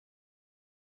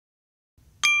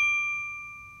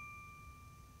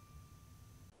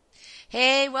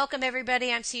Hey, welcome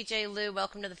everybody. I'm CJ Liu.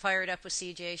 Welcome to the Fired Up with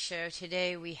CJ show.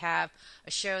 Today we have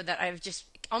a show that I've just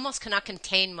almost cannot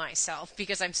contain myself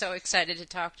because I'm so excited to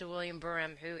talk to William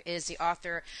Buhlman, who is the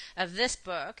author of this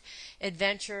book,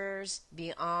 Adventures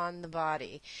Beyond the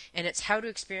Body. And it's how to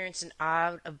experience an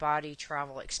out-of-body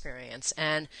travel experience.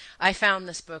 And I found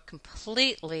this book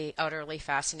completely, utterly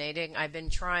fascinating. I've been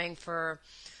trying for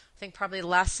I think probably the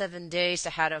last 7 days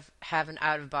to have an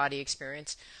out-of-body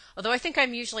experience. Although I think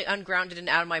I'm usually ungrounded and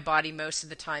out of my body most of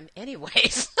the time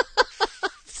anyways,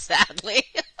 sadly.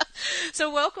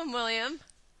 So welcome, William.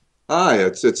 Hi,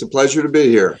 it's a pleasure to be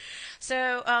here.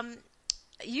 So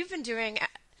you've been doing,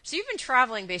 so you've been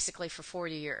traveling basically for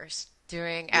 40 years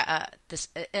doing this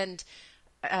and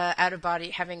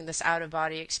having this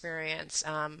out-of-body experience.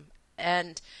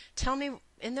 And tell me,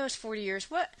 in those 40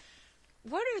 years, what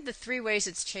are the three ways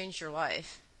it's changed your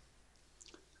life?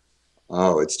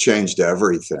 Oh, it's changed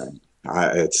everything.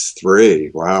 It's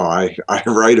three. Wow, I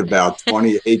write about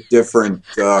 28 different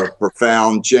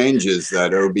profound changes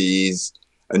that OBEs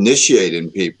initiate in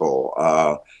people.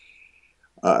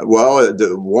 Well,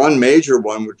 the one major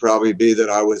one would probably be that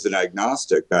I was an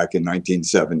agnostic back in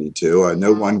 1972.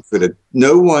 No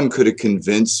one could have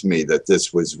convinced me that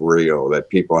this was real, that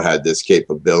people had this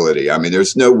capability. I mean,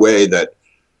 there's no way that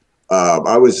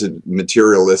I was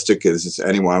materialistic as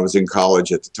anyone. I was in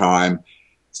college at the time,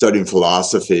 studying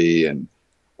philosophy and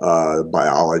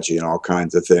biology and all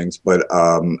kinds of things. But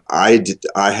I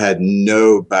had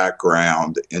no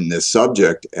background in this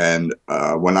subject, and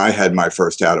when I had my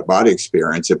first out of body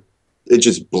experience, it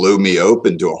just blew me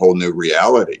open to a whole new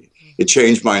reality. It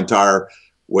changed my entire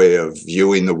way of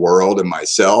viewing the world and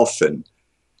myself, and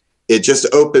it just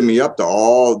opened me up to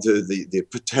all the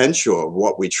potential of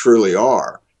what we truly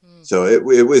are. So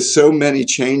it was so many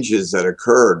changes that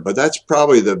occurred, but that's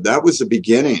probably that was the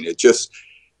beginning.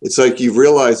 It's like you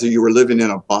realize that you were living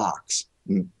in a box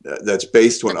that's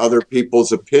based on other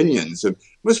people's opinions. And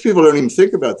most people don't even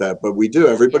think about that, but we do.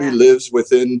 Everybody lives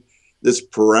within this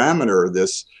parameter,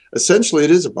 essentially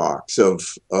it is a box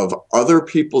of other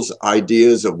people's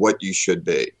ideas of what you should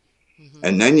be.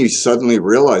 And then you suddenly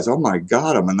realize, oh my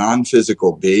God, I'm a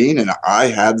non-physical being and I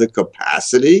have the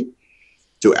capacity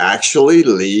to actually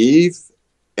leave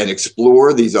and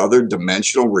explore these other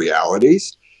dimensional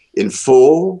realities in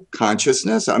full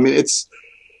consciousness. I mean, it's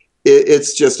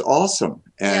just awesome.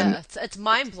 And Yeah, it's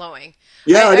mind blowing.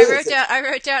 yeah, it is. I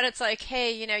wrote down. It's like,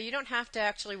 hey, you don't have to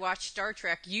actually watch Star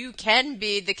Trek. You can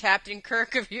be the Captain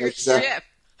Kirk of your Exactly. ship,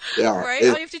 Yeah, right? All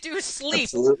you have to do is sleep.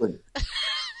 absolutely.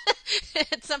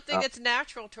 It's something that's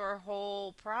natural to our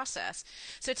whole process.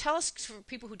 So tell us, for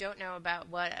people who don't know, about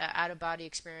what out of body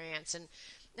experience and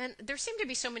there seem to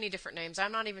be so many different names.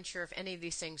 I'm not even sure if any of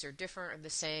these things are different or the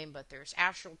same, but there's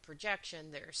astral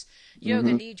projection, there's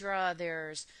yoga Hmm. nidra,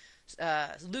 there's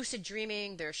lucid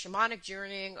dreaming, there's shamanic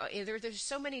journeying. There's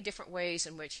so many different ways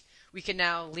in which we can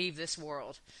now leave this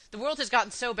world. The world has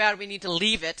gotten so bad we need to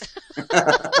leave it.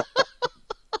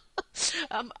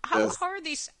 How Yes. are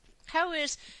these? How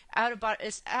is out of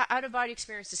body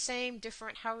experience the same,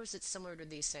 different? How is it similar to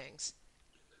these things?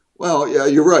 Well, yeah,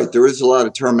 you're right. There is a lot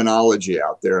of terminology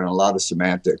out there and a lot of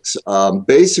semantics.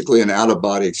 Basically, an out of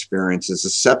body experience is a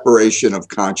separation of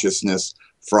consciousness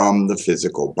from the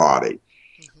physical body,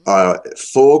 Hmm.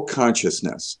 full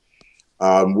consciousness,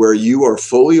 where you are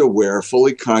fully aware,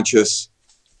 fully conscious,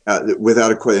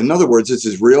 without a question. In other words, it's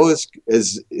as real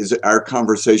as our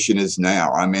conversation is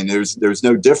now. I mean, there's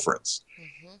no difference.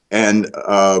 Hmm. And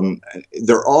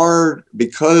there are,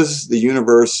 because the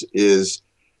universe is,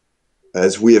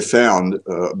 as we have found,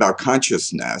 about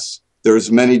consciousness,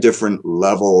 there's many different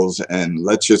levels and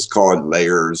let's just call it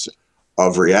layers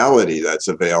of reality that's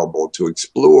available to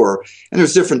explore. And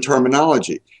there's different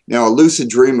terminology. Now, a lucid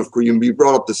dream, of course, you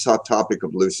brought up the topic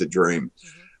of lucid dream.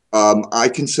 I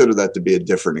consider that to be a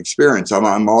different experience.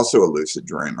 I'm also a lucid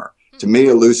dreamer. To Hmm. me,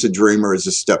 a lucid dreamer is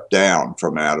a step down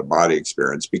from an out of body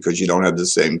experience because you don't have the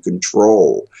same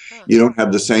control. Huh. You don't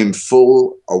have the same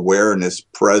full awareness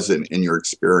present in your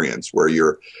experience where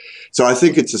you're. So I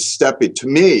think to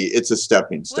me, it's a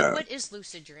stepping stone. What is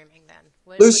lucid dreaming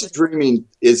then? Lucid dreaming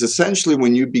is essentially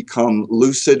when you become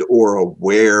lucid or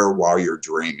aware while you're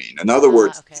dreaming. In other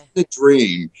words, Okay. in a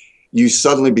dream, you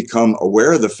suddenly become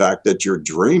aware of the fact that you're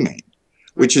dreaming,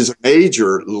 Right. which is a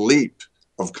major leap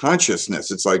of consciousness.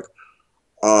 It's like,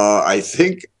 I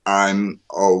think I'm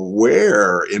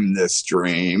aware in this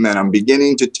dream and I'm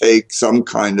beginning to take some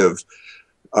kind of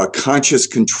conscious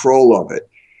control of it.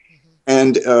 Hmm.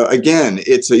 And again,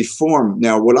 it's a form.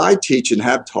 Now, what I teach and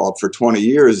have taught for 20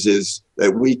 years is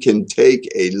that we can take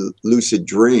a lucid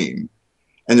dream,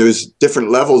 and there's different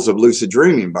levels of lucid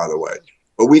dreaming, by the way.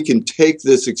 but we can take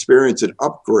this experience and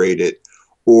upgrade it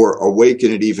or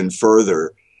awaken it even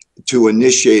further to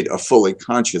initiate a fully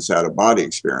conscious out-of-body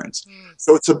experience.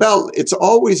 So it's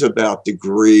always about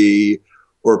degree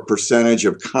or percentage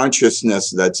of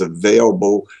consciousness that's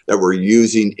available that we're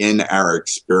using in our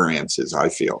experiences, I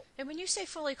feel. And when you say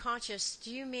fully conscious,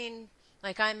 do you mean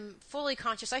like I'm fully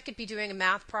conscious? I could be doing a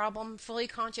math problem. Fully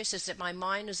conscious is that my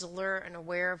mind is alert and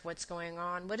aware of what's going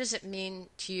on. What does it mean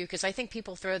to you? Because I think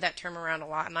people throw that term around a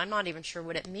lot, and I'm not even sure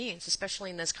what it means,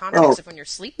 especially in this context of when you're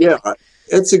sleeping. Yeah,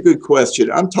 it's a good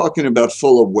question. I'm talking about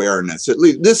full awareness. At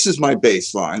least this is my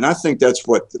baseline. I think that's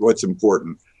what's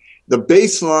important. The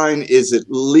baseline is at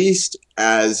least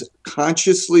as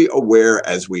consciously aware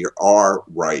as we are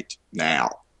right now.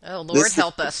 Oh, Lord,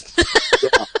 help us.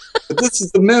 Yeah. But this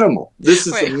is the minimum. This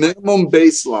is the minimum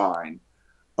baseline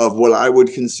of what I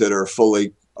would consider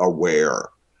fully aware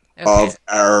of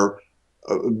our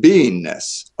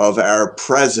beingness, of our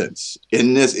presence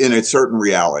in a certain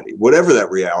reality, whatever that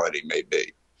reality may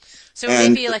be. So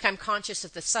maybe like I'm conscious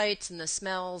of the sights and the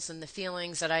smells and the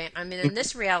feelings that I mean, in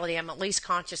this reality, I'm at least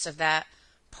conscious of that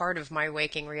part of my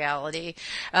waking reality.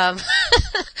 But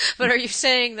are you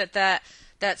saying that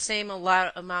same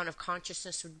amount of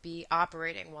consciousness would be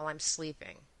operating while I'm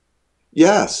sleeping?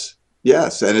 Yes.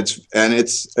 And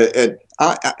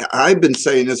I've been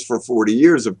saying this for 40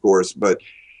 years, of course, but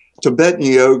Tibetan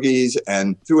yogis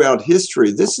and throughout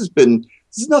history, this is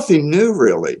nothing new,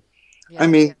 really. Yeah. I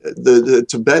mean, the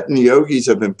Tibetan yogis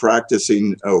have been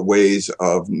practicing ways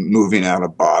of moving out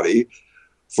of body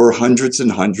for hundreds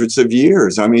and hundreds of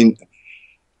years. I mean,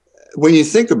 when you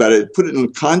think about it, put it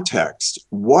in context,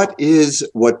 what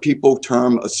people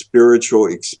term a spiritual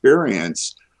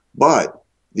experience, but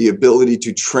the ability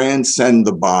to transcend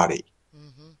the body?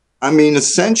 Mm-hmm. I mean,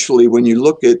 essentially, when you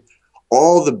look at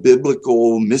all the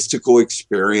biblical, mystical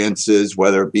experiences,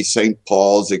 whether it be St.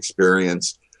 Paul's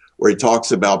experience, where he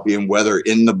talks about being whether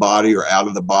in the body or out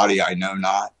of the body, I know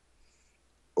not,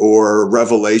 or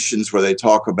Revelations, where they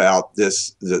talk about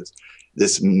this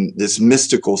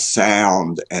mystical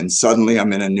sound, and suddenly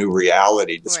I'm in a new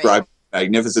reality, describing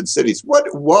magnificent cities.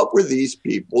 What were these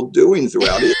people doing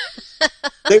throughout it?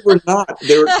 They were not.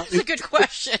 That's a good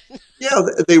question. Yeah,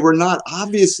 they were not.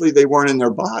 Obviously, they weren't in their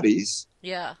bodies.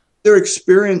 Yeah. They're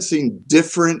experiencing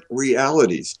different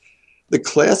realities. The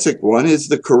classic one is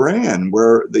the Quran,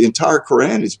 where the entire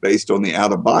Quran is based on the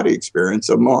out-of-body experience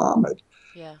of Muhammad.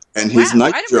 Yeah. And his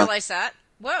night I didn't realize that.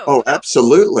 Whoa. Oh,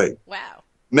 absolutely. Wow.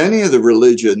 Many of the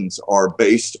religions are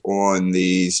based on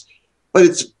these, but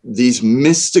it's these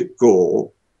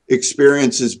mystical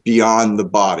experiences beyond the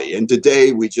body. And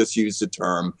today we just use the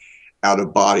term out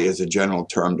of body as a general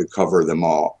term to cover them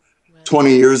all. Right.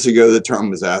 20 years ago, the term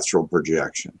was astral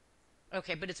projection.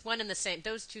 Okay, but it's one and the same.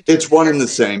 Those two terms. It's one and the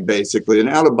same, basically. An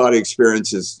out-of-body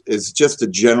experience is just a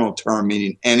general term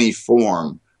meaning any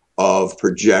form of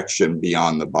projection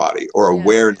beyond the body or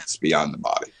awareness beyond the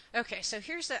body. Okay, so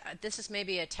this is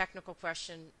maybe a technical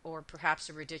question or perhaps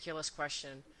a ridiculous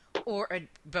question, or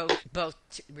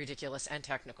both ridiculous and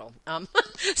technical.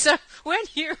 So when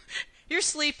you're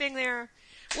sleeping there,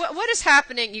 what is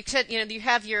happening? You said you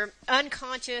have your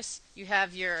unconscious, you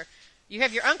have your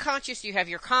unconscious, you have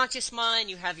your conscious mind,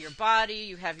 you have your body,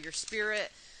 you have your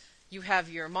spirit, you have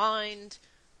your mind.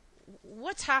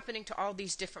 What's happening to all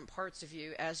these different parts of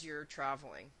you as you're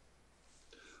traveling?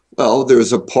 Well,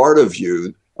 there's a part of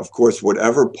you, of course,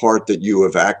 whatever part that you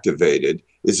have activated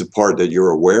is a part that you're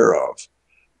aware of.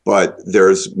 But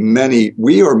there's many,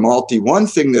 we are one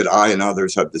thing that I and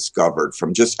others have discovered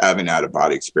from just having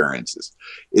out-of-body experiences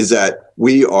is that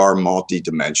we are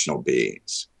multidimensional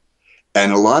beings.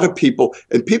 And a lot of people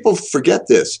forget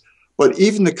this, but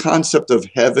even the concept of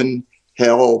heaven,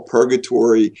 hell,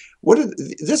 purgatory,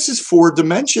 this is 4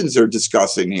 dimensions they're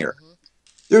discussing here. Mm-hmm.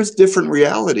 There's different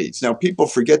realities. Now, people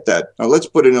forget that. Now, let's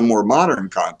put it in a more modern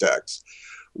context.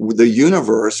 The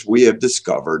universe we have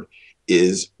discovered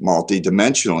is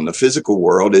multidimensional, and the physical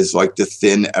world is like the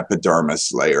thin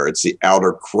epidermis layer. It's the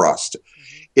outer crust.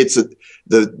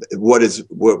 Mm-hmm.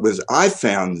 I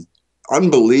found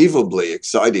unbelievably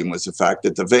exciting was the fact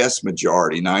that the vast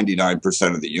majority,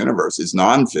 99% of the universe, is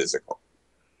non-physical.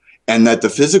 And that the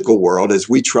physical world, as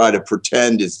we try to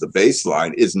pretend is the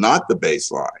baseline, is not the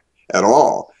baseline at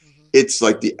all. Mm-hmm. It's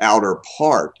like the outer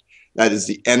part. That is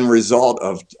the end result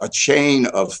of a chain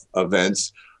of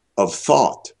events of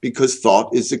thought, because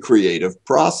thought is the creative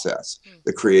process,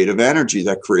 the creative energy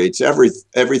that creates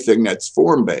everything that's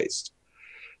form-based.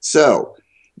 So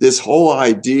this whole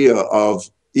idea of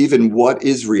even what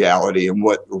is reality and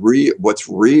what's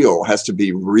real has to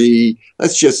be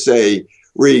re-examined,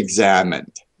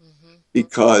 mm-hmm.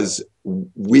 because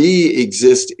we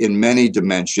exist in many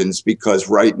dimensions because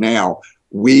right now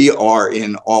we are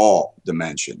in all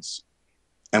dimensions.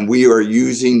 And we are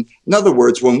using, in other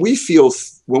words, when we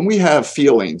have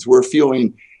feelings, we're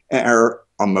feeling our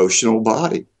emotional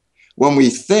body. When we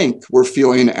think, we're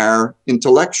feeling our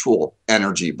intellectual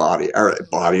energy body, our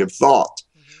body of thought.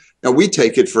 Now, we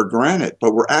take it for granted,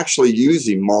 but we're actually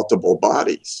using multiple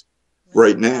bodies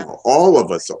right now. All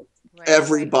of us are.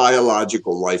 Every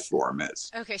biological life form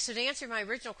is. Okay, so to answer my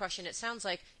original question, it sounds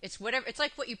like it's whatever. It's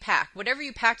like what you pack. Whatever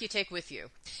you pack, you take with you.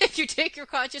 If you take your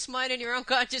conscious mind and your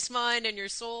unconscious mind and your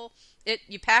soul,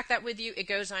 you pack that with you. It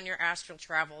goes on your astral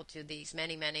travel to these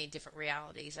many, many different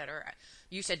realities that are.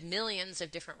 You said millions of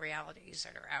different realities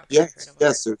that are out there.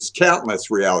 Yes, there's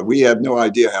countless realities. We have no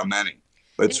idea how many,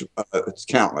 but it's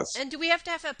countless. And do we have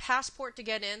to have a passport to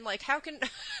get in? Like, how can?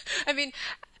 I mean.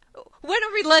 When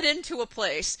are we let into a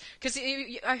place? Because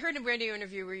I heard a radio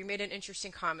interview where you made an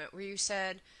interesting comment where you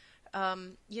said,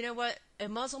 you know what, a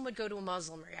Muslim would go to a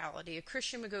Muslim reality, a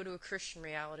Christian would go to a Christian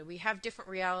reality. We have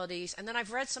different realities. And then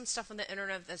I've read some stuff on the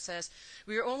internet that says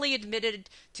we are only admitted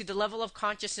to the level of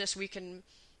consciousness we can,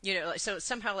 so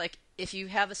somehow like if you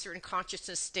have a certain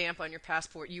consciousness stamp on your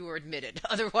passport, you are admitted.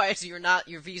 Otherwise, your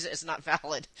visa is not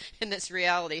valid in this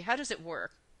reality. How does it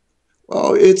work?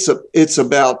 Well, it's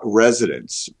about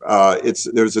resonance.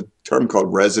 There's a term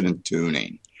called resonant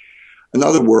tuning. In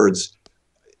other words,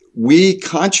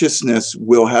 consciousness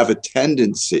will have a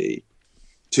tendency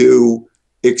to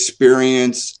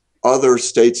experience other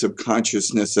states of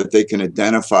consciousness that they can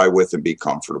identify with and be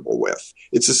comfortable with.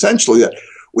 It's essentially that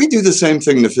we do the same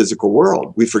thing in the physical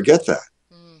world. We forget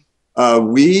that.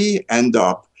 We end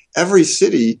up, every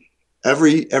city,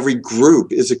 every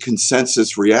group is a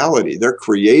consensus reality. They're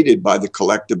created by the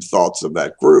collective thoughts of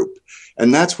that group.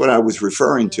 And that's what I was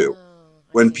referring to.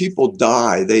 When people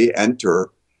die, they enter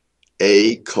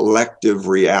a collective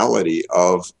reality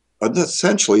of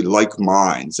essentially like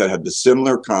minds that have the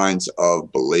similar kinds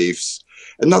of beliefs.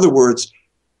 In other words,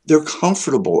 they're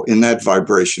comfortable in that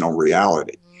vibrational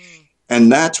reality.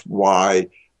 And that's why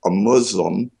a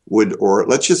Muslim would, or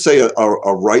let's just say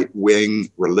a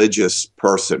right-wing religious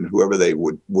person, whoever they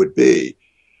would be,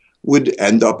 would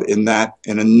end up in a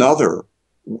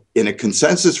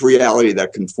consensus reality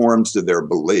that conforms to their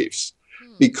beliefs.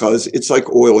 Because it's like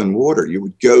oil and water. You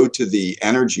would go to the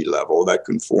energy level that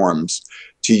conforms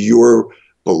to your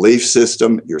belief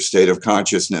system, your state of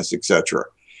consciousness, etc.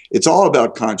 It's all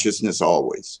about consciousness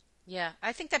always. Yeah,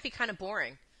 I think that'd be kind of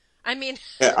boring. I mean,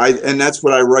 and that's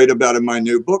what I write about in my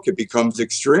new book. It becomes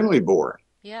extremely boring.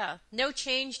 Yeah, no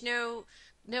change, no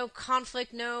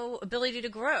conflict, no ability to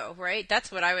grow, right?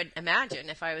 That's what I would imagine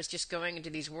if I was just going into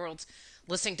these worlds,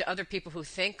 listening to other people who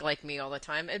think like me all the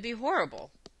time. It'd be horrible.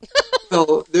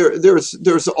 Well,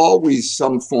 there's always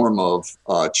some form of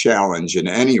challenge in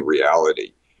any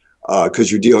reality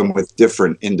because you're dealing with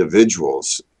different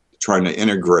individuals trying to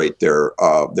integrate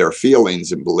their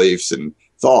feelings and beliefs and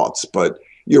thoughts. But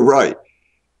you're right.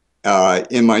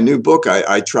 In my new book,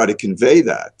 I try to convey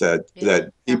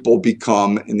that people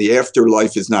become, and the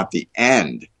afterlife is not the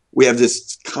end. We have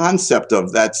this concept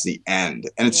of that's the end,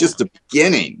 and it's just the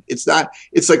beginning. It's not.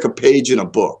 It's like a page in a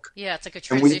book. Yeah, it's like a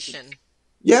transition.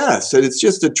 Yes, and it's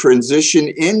just a transition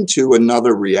into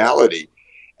another reality,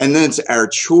 and then it's our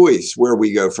choice where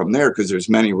we go from there because there's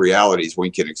many realities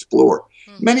we can explore.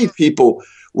 Many people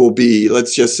will be,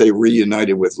 let's just say,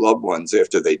 reunited with loved ones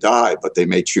after they die, but they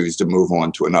may choose to move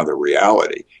on to another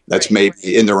reality. That's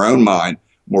maybe in their own mind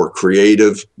more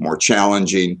creative, more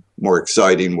challenging, more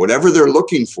exciting, whatever they're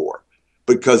looking for,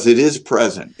 because it is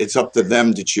present. It's up to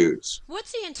them to choose.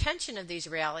 What's the intention of these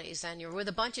realities then? You're with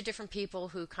a bunch of different people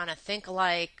who kind of think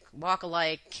alike, walk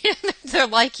alike, they're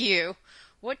like you.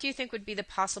 What do you think would be the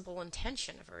possible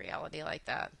intention of a reality like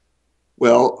that?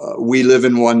 Well, we live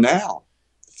in one now.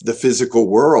 The physical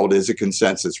world is a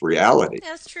consensus reality.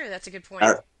 Yeah, that's true. That's a good point.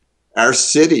 Our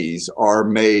cities are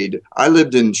made. I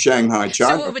lived in Shanghai,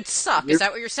 China. So it would suck. Is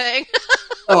that what you're saying?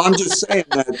 No, I'm just saying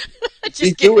that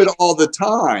we do it all the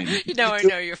time. I know.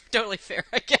 You're totally fair.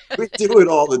 I guess. We do it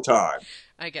all the time.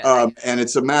 I guess. And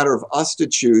it's a matter of us to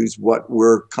choose what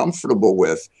we're comfortable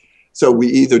with. So we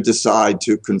either decide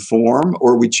to conform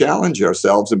or we challenge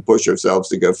ourselves and push ourselves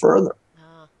to go further.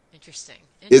 Oh, interesting.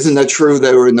 Isn't that true?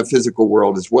 They were in the physical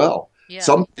world as well. Yeah,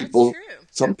 some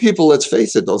people, let's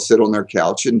face it, they'll sit on their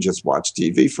couch and just watch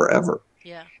TV forever.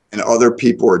 Yeah. And other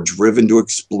people are driven to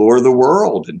explore the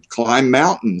world and climb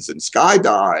mountains and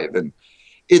skydive. And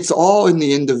it's all in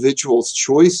the individual's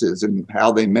choices and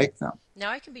how they make them.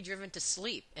 Now I can be driven to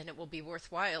sleep and it will be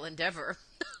worthwhile endeavor.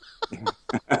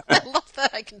 I love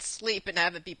that I can sleep and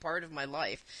have it be part of my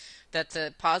life. That's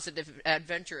a positive,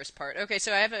 adventurous part. Okay,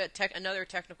 so I have another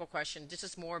technical question. This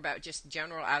is more about just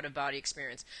general out-of-body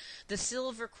experience. The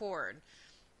silver cord.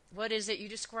 What is it? You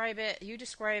describe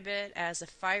it as a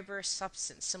fibrous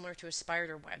substance similar to a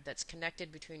spider web that's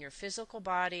connected between your physical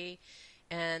body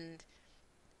and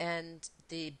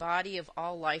the body of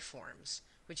all life forms.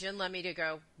 Which then led me to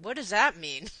go, what does that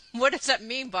mean? What does that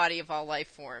mean, body of all life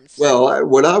forms? Well,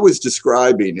 what I was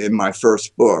describing in my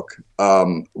first book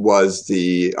was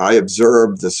I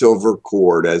observed the silver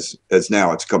cord as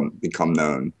now it's become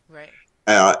known, right,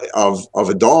 of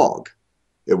a dog.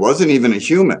 It wasn't even a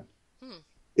human.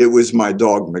 It was my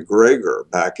dog McGregor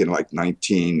back in like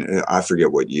I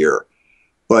forget what year,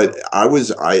 but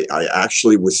I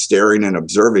actually was staring and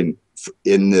observing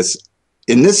in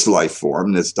this life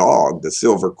form, this dog. The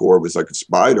silver cord was like a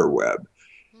spider web.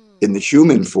 In the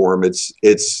human form,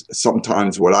 it's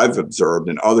sometimes what I've observed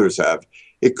and others have.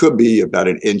 It could be about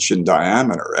an inch in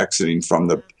diameter, exiting from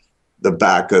the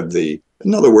back of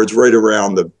in other words, right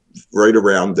around at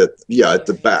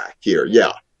the back here,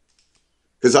 yeah.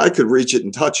 Because I could reach it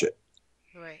and touch it.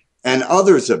 Right. And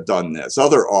others have done this.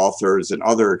 Other authors and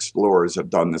other explorers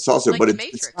have done this also. Like but the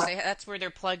Matrix, that's where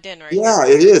they're plugged in, right? Yeah,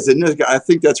 it is. And I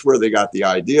think that's where they got the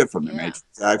idea from the Matrix,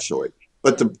 actually.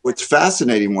 But what's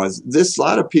fascinating was a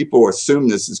lot of people assume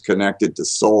this is connected to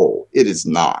soul. It is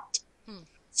not.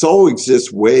 Soul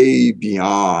exists way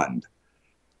beyond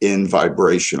in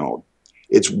vibrational.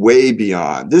 It's way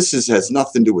beyond. This has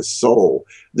nothing to do with soul.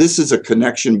 This is a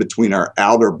connection between our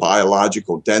outer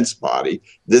biological dense body,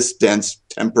 this dense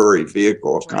temporary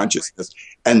vehicle of consciousness,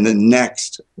 and the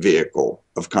next vehicle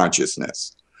of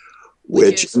consciousness,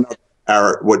 which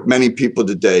what many people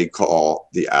today call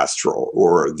the astral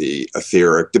or the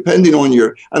etheric, depending on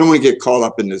I don't want to get caught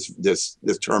up in this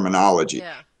terminology,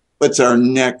 but it's our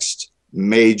next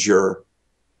major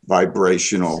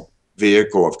vibrational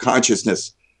vehicle of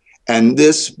consciousness. And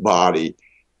this body,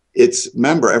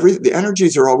 remember, the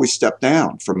energies are always stepped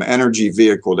down from energy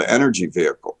vehicle to energy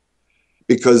vehicle,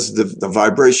 because the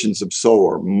vibrations of soul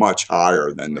are much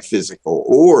higher than the physical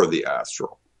or the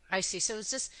astral. I see. So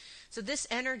this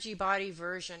energy body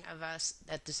version of us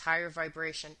at this higher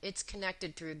vibration, it's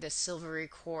connected through this silvery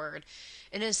cord.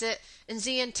 And is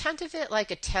the intent of it like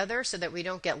a tether so that we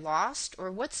don't get lost?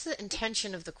 Or what's the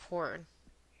intention of the cord?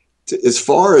 As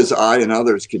far as I and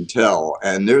others can tell,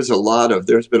 and there's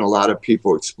been a lot of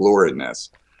people exploring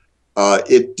this,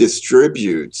 it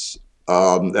distributes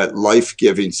that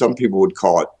life-giving, some people would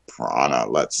call it prana,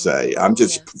 let's say. I'm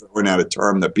just throwing out a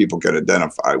term that people can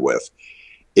identify with.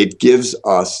 It gives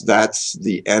us, that's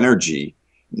the energy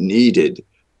needed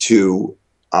to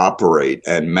operate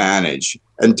and manage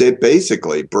and to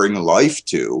basically bring life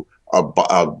to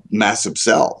a massive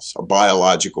cells, a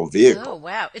biological vehicle. Oh,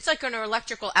 wow. It's like an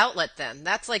electrical outlet then.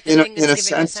 That's like the thing that's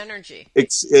giving us energy.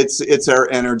 It's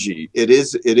our energy. It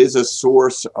is a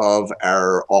source of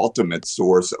our ultimate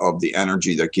source of the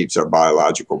energy that keeps our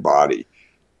biological body.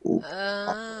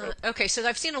 Okay, so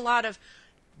I've seen a lot of,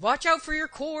 watch out for your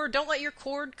cord, don't let your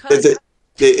cord cut.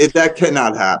 That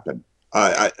cannot happen.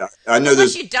 I know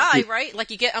unless you die, right?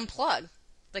 Like you get unplugged.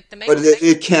 Like the But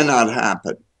it cannot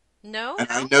happen. No? And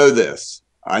I know this.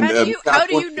 How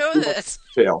do you know this?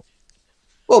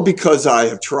 Well, because I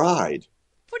have tried.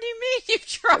 What do you mean you've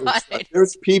tried?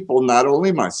 There's people, not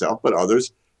only myself, but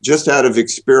others, just out of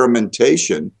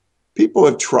experimentation, people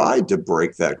have tried to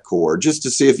break that cord just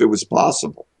to see if it was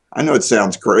possible. I know it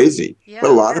sounds crazy, but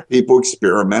a lot of people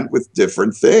experiment with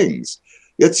different things.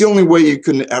 It's the only way you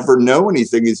can ever know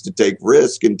anything is to take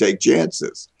risk and take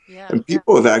chances. And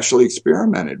people have actually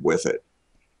experimented with it.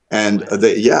 And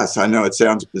yes, I know it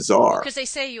sounds bizarre. Because they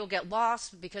say you'll get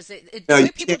lost because the way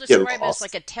people describe it as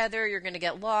like a tether, you're going to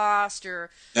get lost or...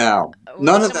 No,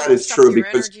 none of that is true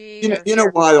because you know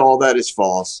why all that is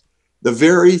false? The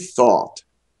very thought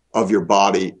of your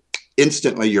body,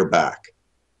 instantly you're back.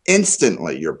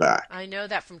 Instantly you're back. I know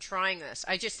that from trying this.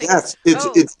 I just think... Yes,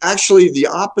 it's actually the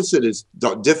opposite is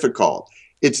difficult.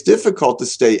 It's difficult to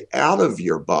stay out of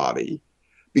your body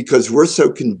because we're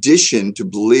so conditioned to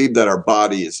believe that our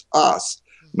body is us.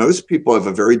 Most people have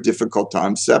a very difficult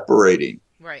time separating.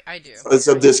 Right, I do. Because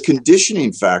of this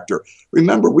conditioning factor.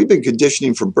 Remember, we've been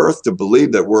conditioning from birth to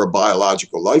believe that we're a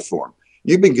biological life form.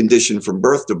 You've been conditioned from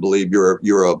birth to believe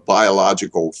you're a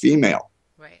biological female.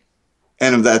 Right.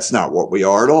 And that's not what we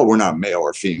are at all. We're not male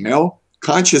or female.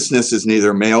 Consciousness is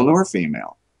neither male nor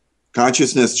female.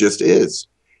 Consciousness just is.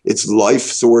 It's life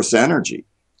source energy.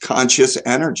 Conscious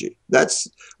energy.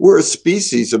 We're a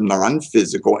species of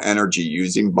non-physical energy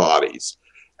using bodies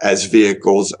as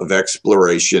vehicles of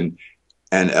exploration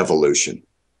and evolution.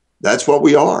 That's what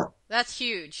we are. That's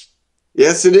huge.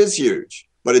 Yes, it is huge,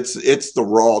 but it's the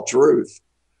raw truth.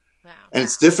 Wow. And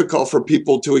it's difficult for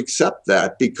people to accept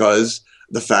that because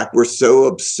the fact we're so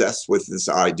obsessed with this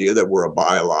idea that we're a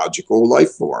biological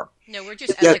life form. No, we're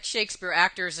just Yet, like Shakespeare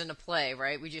actors in a play,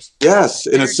 right? We just yes,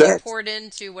 in a energy sense. poured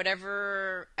into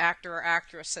whatever actor or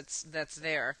actress that's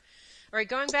there. All right,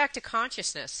 going back to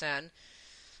consciousness then.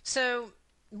 So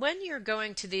when you're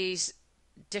going to these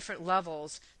different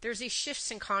levels, there's these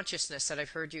shifts in consciousness that I've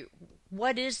heard you.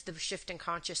 What is the shift in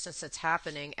consciousness that's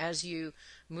happening as you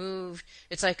move?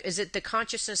 It's like, is it the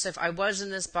consciousness of I was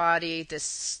in this body,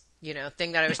 this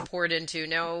thing that I was poured into?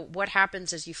 No, what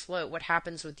happens as you float? What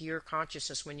happens with your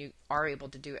consciousness when you are able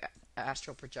to do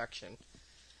astral projection?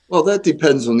 Well, that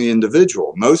depends on the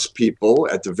individual. Most people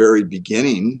at the very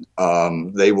beginning,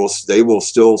 they will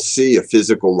still see a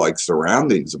physical like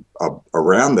surroundings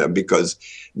around them because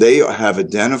they have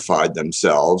identified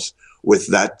themselves with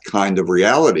that kind of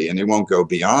reality, and they won't go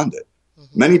beyond it.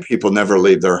 Mm-hmm. Many people never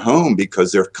leave their home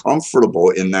because they're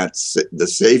comfortable in the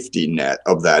safety net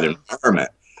of that environment.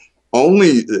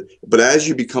 But as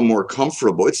you become more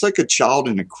comfortable, it's like a child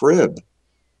in a crib,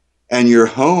 and your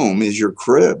home is your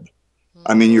crib.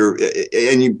 I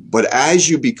mean, but as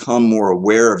you become more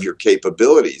aware of your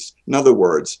capabilities, in other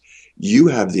words, you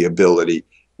have the ability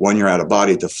when you're out of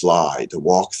body to fly, to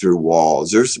walk through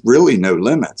walls. There's really no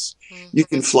limits. Mm-hmm. You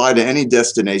can fly to any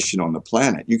destination on the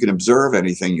planet. You can observe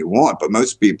anything you want, but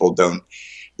most people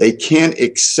they can't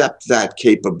accept that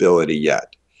capability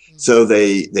yet. Mm-hmm. So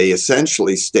they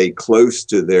essentially stay close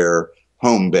to their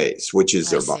home base, which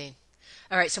is their body.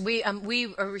 All right, so we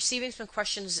are receiving some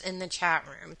questions in the chat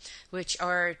room, which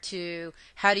are to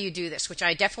how do you do this, which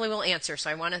I definitely will answer. So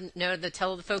I want to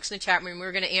tell the folks in the chat room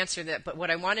we're going to answer that. But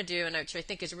what I want to do, and which I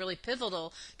think is really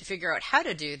pivotal to figure out how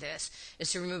to do this,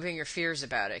 is to removing your fears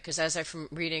about it. Because as I'm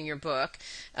reading your book,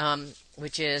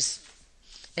 which is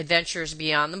Adventures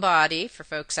Beyond the Body for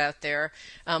folks out there,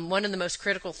 one of the most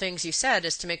critical things you said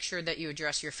is to make sure that you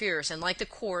address your fears. And like the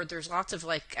cord, there's lots of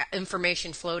like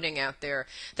information floating out there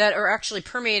that are actually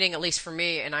permeating, at least for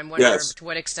me, and I'm wondering to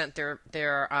what extent they're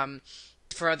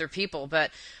for other people.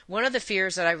 But one of the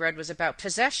fears that I read was about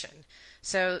possession.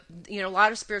 So, a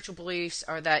lot of spiritual beliefs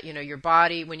are that, your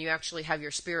body, when you actually have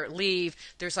your spirit leave,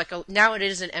 there's now it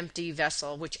is an empty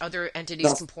vessel, which other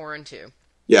entities can pour into.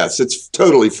 Yes, it's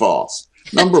totally false.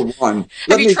 Number one,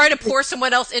 have you tried to pour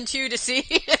someone else into you to see?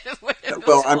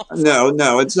 Well,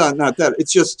 no, it's not that.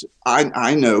 It's just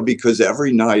I know because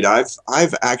every night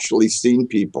I've actually seen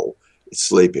people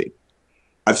sleeping.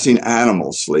 I've seen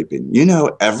animals sleeping.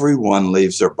 Everyone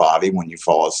leaves their body when you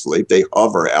fall asleep. They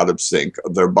hover out of sync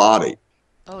of their body.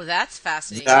 Oh, that's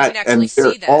fascinating. You can actually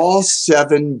see that. All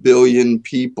 7 billion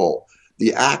people.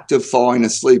 The act of falling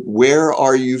asleep. Where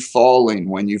are you falling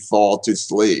when you fall to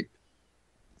sleep?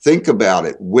 Think about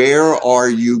it. Where are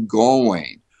you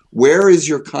going? Where is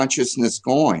your consciousness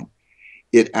going?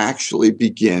 It actually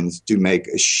begins to make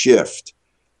a shift.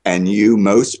 And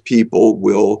most people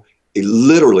will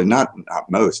literally, not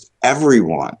most,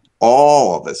 everyone,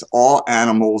 all of us, all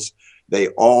animals, they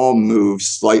all move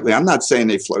slightly. I'm not saying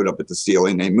they float up at the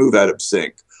ceiling. They move out of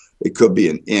sync. It could be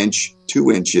an inch,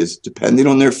 2 inches, depending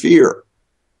on their fear.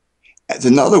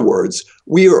 In other words,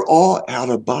 we are all out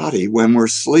of body when we're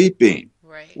sleeping.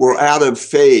 Right. We're out of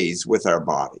phase with our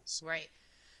bodies. Right.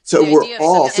 So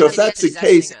if that's the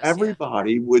case,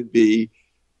 everybody would be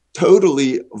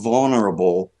totally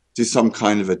vulnerable to some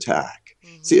kind of attack.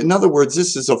 Mm-hmm. See, in other words,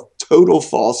 this is a total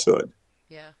falsehood.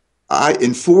 Yeah.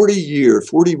 In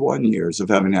 41 years of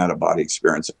having out of body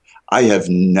experience, I have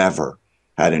never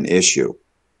had an issue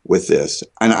with this.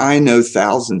 And I know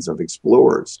thousands of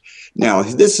explorers. Now,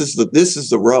 this is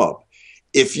the rub.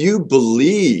 If you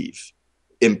believe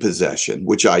in possession,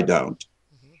 which I don't,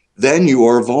 then you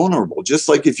are vulnerable. Just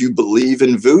like if you believe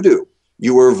in voodoo,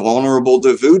 you are vulnerable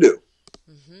to voodoo.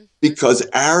 Because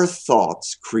our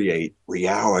thoughts create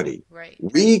reality. Right.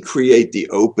 We create the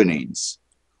openings.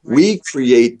 Right. We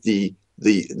create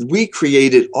we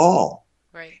create it all.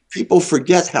 Right. People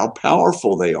forget how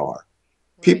powerful they are.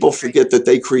 People forget that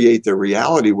they create their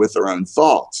reality with their own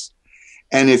thoughts.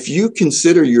 And if you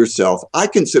consider yourself, I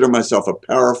consider myself a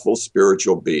powerful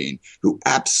spiritual being who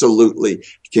absolutely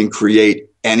can create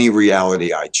any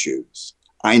reality I choose.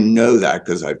 I know that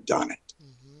because I've done it.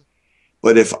 Mm-hmm.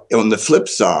 But if on the flip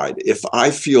side, if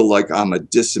I feel like I'm a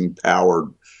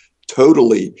disempowered,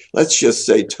 let's just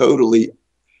say totally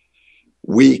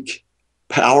weak,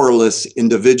 powerless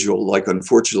individual, like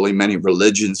unfortunately many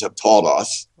religions have taught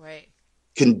us,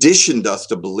 conditioned us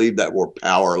to believe that we're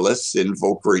powerless,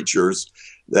 sinful creatures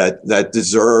that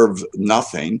deserve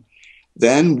nothing.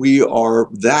 then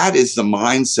that is the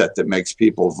mindset that makes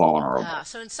people vulnerable.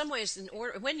 So in some ways,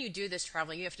 when you do this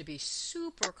traveling, you have to be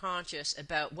super conscious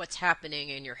about what's happening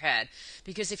in your head.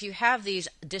 Because if you have these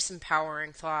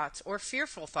disempowering thoughts or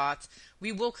fearful thoughts,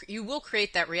 you will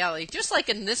create that reality, just like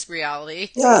in this reality.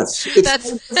 Yes,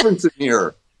 it's no different in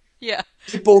here. Yeah.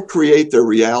 People create their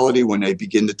reality when they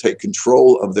begin to take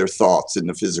control of their thoughts in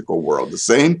the physical world. The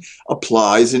same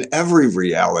applies in every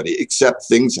reality, except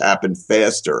things happen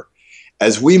faster.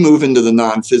 As we move into the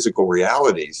non-physical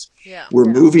realities, we're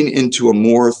moving into a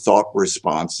more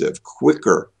thought-responsive,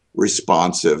 quicker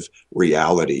responsive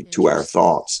reality to our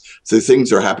thoughts. So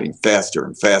things are happening faster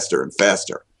and faster and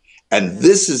faster. And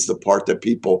this is the part that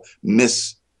people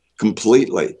miss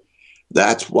completely.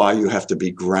 That's why you have to be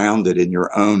grounded in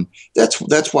your own.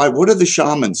 That's why, what do the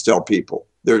shamans tell people?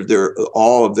 They're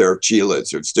all of their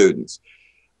chelas or students.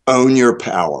 Own your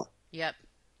power. Yep.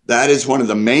 That is one of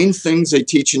the main things they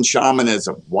teach in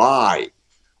shamanism. Why?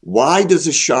 Why does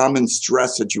a shaman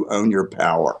stress that you own your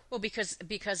power? Well, because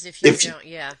if you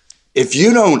don't, if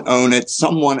you don't own it,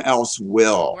 someone else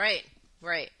will. Right,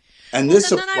 right. And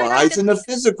this applies in the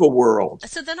physical world.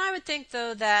 So then I would think,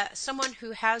 though, that someone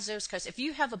who has those, because if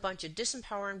you have a bunch of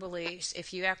disempowering beliefs,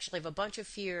 if you actually have a bunch of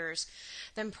fears,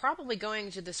 then probably going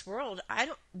into this world,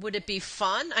 would it be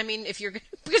fun? I mean,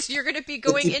 because you're going to be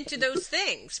going into those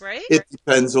things, right? It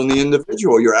depends on the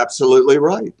individual. You're absolutely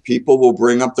right. People will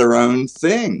bring up their own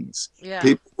things. Yeah.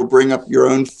 People will bring up your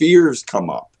own fears come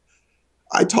up.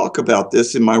 I talk about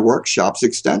this in my workshops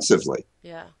extensively.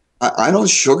 Yeah. I don't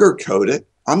sugarcoat it.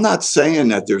 I'm not saying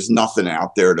that there's nothing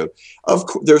out there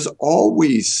there's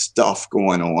always stuff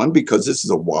going on because this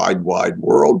is a wide, wide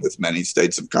world with many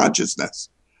states of consciousness.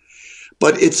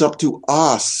 But it's up to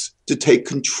us to take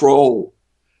control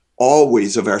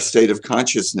always of our state of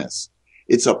consciousness.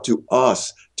 It's up to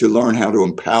us to learn how to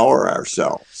empower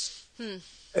ourselves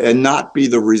and not be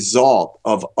the result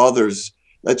of others,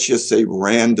 let's just say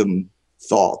random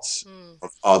thoughts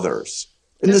of others.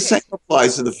 And the same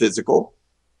applies to the physical.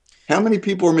 How many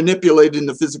people are manipulated in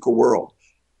the physical world?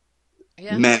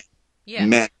 Yeah. Men. Yeah.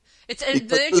 Men. It's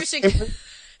the interesting.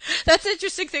 That's the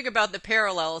interesting thing about the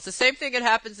parallels. The same thing that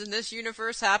happens in this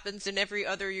universe happens in every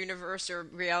other universe or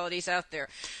realities out there.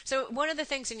 So one of the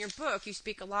things in your book, you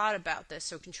speak a lot about this,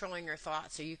 so controlling your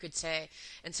thoughts. So you could say,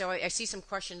 and so I see some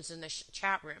questions in the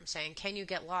chat room saying, can you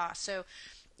get lost? So,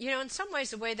 in some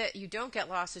ways, the way that you don't get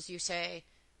lost is you say,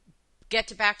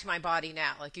 back to my body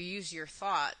now. Like you use your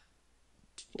thought.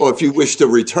 Well, if you wish to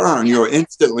return, you'll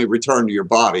instantly return to your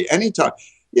body. Anytime.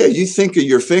 Yeah, you think of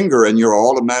your finger and you'll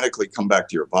automatically come back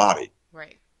to your body.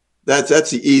 Right.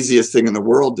 That's the easiest thing in the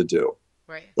world to do.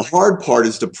 Right. The hard part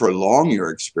is to prolong your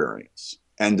experience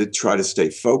and to try to stay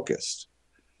focused.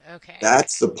 Okay.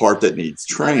 That's the part that needs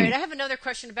training. All right, I have another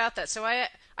question about that. So I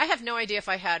have no idea if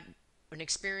I had an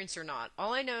experience or not.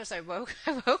 All I know is I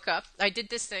woke up, I did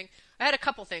this thing. I had a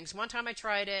couple things. One time I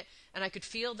tried it, and I could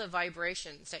feel the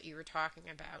vibrations that you were talking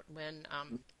about when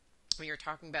you were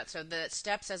talking about. So the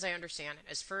steps, as I understand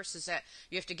it, is first is that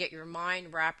you have to get your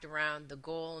mind wrapped around the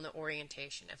goal and the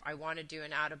orientation. If I want to do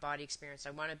an out-of-body experience,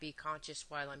 I want to be conscious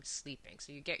while I'm sleeping.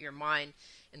 So you get your mind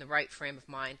in the right frame of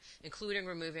mind, including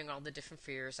removing all the different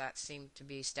fears. That seemed to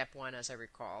be step one, as I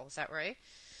recall. Is that right?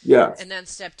 Yeah. And then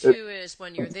step two is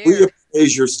when you're there.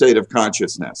 Reappraise your state of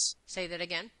consciousness. Say that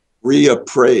again.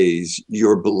 Reappraise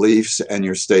your beliefs and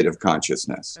your state of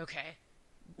consciousness. Okay.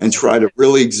 And try to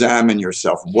really examine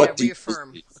yourself. What do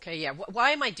reaffirm. Okay, yeah. Why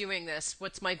am I doing this?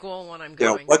 What's my goal when I'm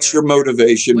going what's here? Your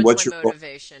motivation? What's my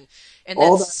motivation? And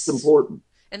all that's important.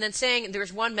 And then saying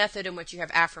there's one method in which you have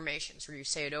affirmations where you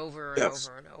say it over and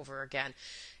over and over again.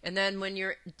 And then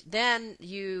then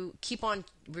you keep on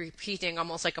repeating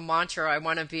almost like a mantra. I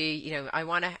want to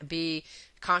be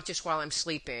conscious while I'm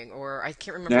sleeping, or I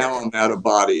can't remember. Now I'm out of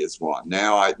body is one.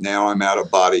 Now I'm out of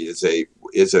body is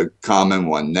a common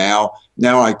one. Now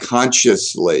I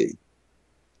consciously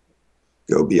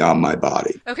go beyond my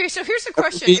body. Okay, so here's the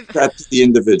question. That's the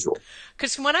individual.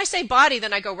 Because when I say body,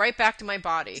 then I go right back to my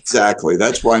body. Exactly.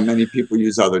 That's why many people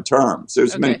use other terms.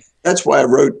 That's why I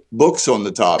wrote books on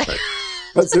the topic.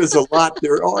 Because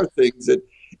there are things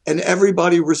and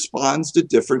everybody responds to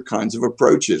different kinds of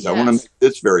approaches. Yes. I want to make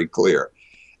this very clear.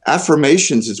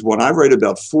 Affirmations is when I write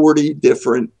about 40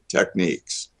 different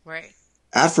techniques. Right.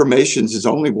 Affirmations is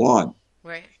only one.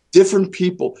 Right. Different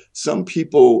people. Some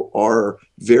people are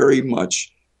very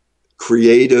much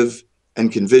creative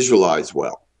and can visualize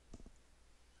well.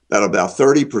 That about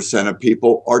 30% of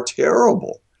people are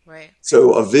terrible. Right.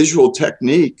 So a visual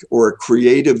technique or a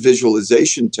creative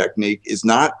visualization technique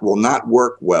will not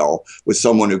work well with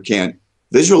someone who can't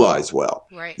visualize well.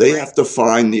 Right. They have to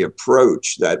find the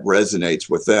approach that resonates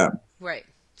with them. Right.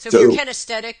 So if So, you're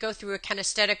kinesthetic, go through a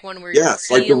kinesthetic one where you're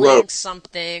yes, like the feeling rope.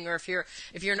 something, or if you're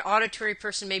an auditory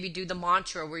person, maybe do the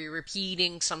mantra where you're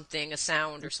repeating something, a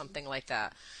sound or something like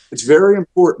that. It's very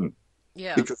important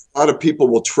Yeah. because a lot of people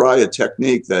will try a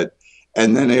technique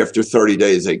and then after 30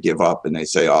 days they give up and they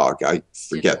say, "Oh, I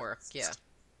forget." Didn't work. Yeah.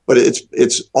 But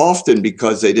it's often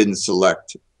because they didn't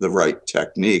select the right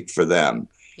technique for them.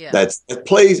 Yeah. That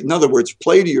plays, in other words,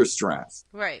 play to your strength.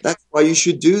 Right. That's why you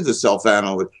should do the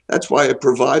self-analysis. That's why I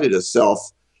provided a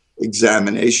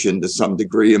self-examination to some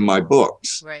degree in my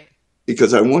books. Right.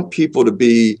 Because I want people to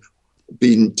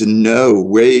to know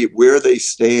where they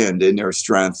stand in their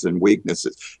strengths and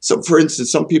weaknesses. So, for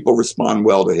instance, some people respond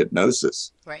well to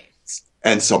hypnosis. Right.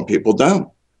 And some people don't.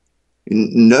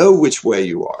 Know which way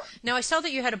you are. Now, I saw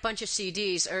that you had a bunch of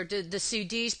CDs, or did the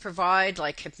CDs provide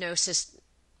like hypnosis?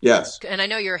 Yes. And I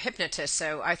know you're a hypnotist,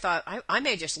 so I thought I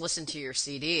may just listen to your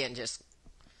CD and just,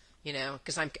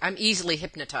 because I'm easily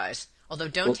hypnotized. Although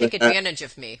don't take advantage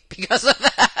of me because of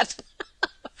that.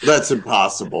 That's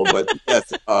impossible. But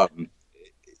yes,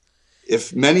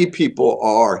 if many people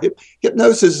are,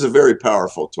 hypnosis is a very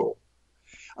powerful tool.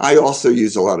 I also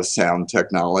use a lot of sound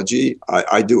technology.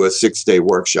 I do a 6-day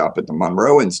workshop at the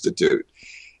Monroe Institute.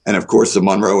 And of course, the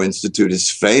Monroe Institute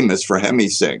is famous for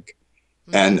hemisync.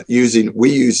 And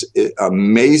we use an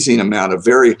amazing amount of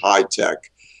very high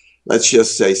tech, let's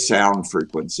just say sound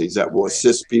frequencies that will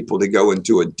assist people to go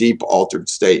into a deep altered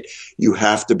state. You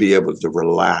have to be able to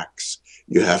relax.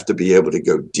 You have to be able to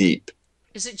go deep.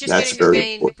 Is it just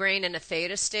getting your brain in a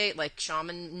theta state like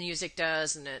shaman music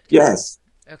does? Yes.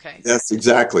 Okay. Yes,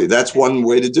 exactly. That's one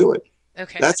way to do it.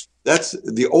 Okay. That's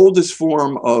the oldest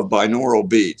form of binaural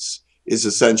beats. Is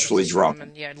essentially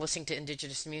drumming. Yeah, listening to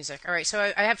indigenous music. All right,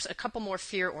 so I have a couple more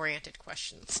fear-oriented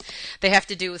questions. They have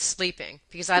to do with sleeping,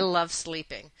 because I love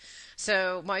sleeping.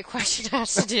 So my question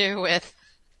has to do with,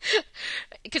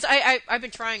 because I've been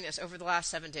trying this over the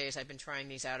last 7 days. I've been trying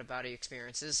these out-of-body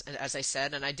experiences, as I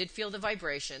said, and I did feel the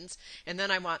vibrations, and then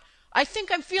I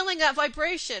think I'm feeling that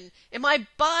vibration in my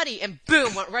body, and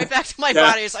boom, went right back to my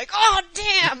body. It's like, oh,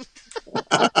 damn!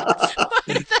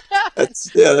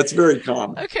 That's very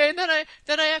common. Okay, and then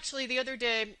I actually, the other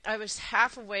day, I was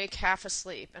half awake, half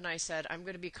asleep, and I said, I'm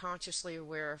going to be consciously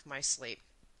aware of my sleep.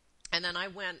 And then I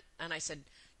went, and I said,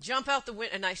 jump out the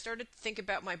window, and I started to think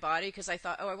about my body, because I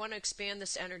thought, I want to expand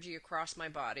this energy across my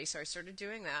body, so I started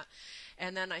doing that.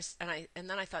 And then I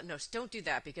thought, no, don't do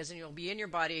that, because then you'll be in your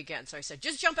body again. So I said,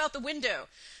 just jump out the window.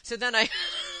 So then I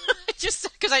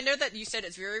just, because I know that you said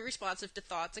it's very responsive to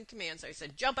thoughts and commands. So I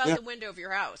said, jump out the window of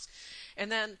your house.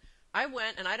 And then I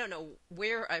went, and I don't know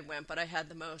where I went, but I had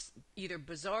the most either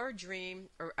bizarre dream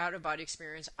or out-of-body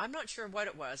experience. I'm not sure what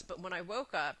it was, but when I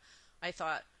woke up, I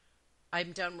thought,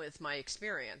 I'm done with my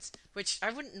experience, which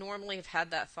I wouldn't normally have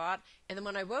had that thought. And then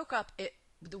when I woke up,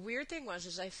 the weird thing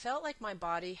was I felt like my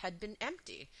body had been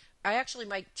emptied.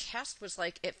 My chest was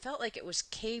like, it felt like it was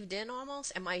caved in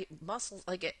almost, and my muscles,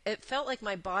 like it felt like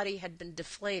my body had been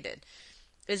deflated.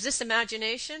 Is this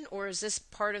imagination, or is this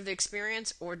part of the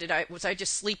experience, or was I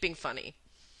just sleeping funny?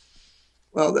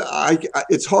 Well,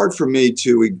 it's hard for me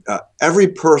to,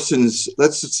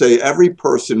 let's say every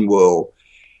person will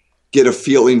get a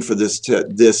feeling for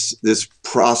this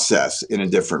process in a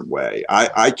different way.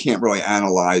 I can't really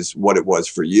analyze what it was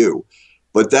for you,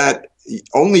 but that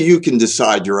only you can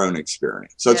decide your own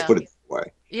experience. Let's put it that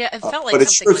way. Yeah, it felt like but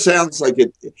it sure sounds like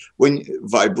it, when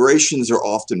vibrations are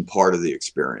often part of the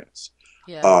experience.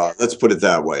 Yeah. Let's put it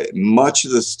that way. Much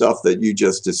of the stuff that you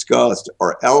just discussed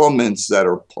are elements that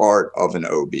are part of an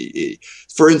OBE.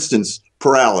 For instance,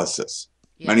 paralysis.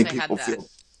 Yes, many people feel.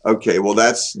 Okay, well,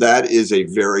 that is a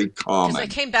very common. Because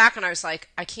I came back and I was like,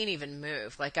 I can't even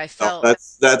move. Like I felt.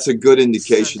 That's a good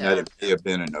indication that it may have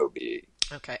been an OBE.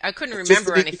 Okay, I couldn't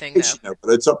remember anything though.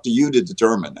 But it's up to you to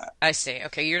determine that. I see.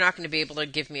 Okay, you're not going to be able to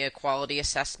give me a quality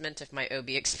assessment of my OB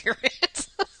experience.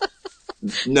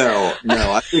 No,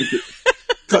 I think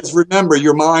because remember,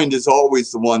 your mind is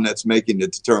always the one that's making the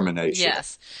determination.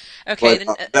 Yes. Okay.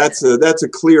 But, that's a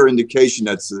clear indication.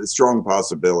 That's a strong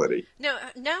possibility. No,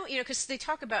 because they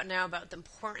talk about the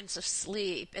importance of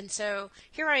sleep, and so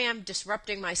here I am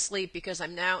disrupting my sleep because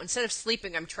I'm now, instead of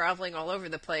sleeping, I'm traveling all over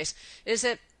the place.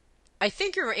 I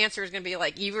think your answer is going to be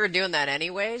like, you were doing that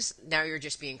anyways. Now you're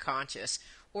just being conscious.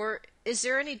 Or is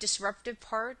there any disruptive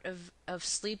part of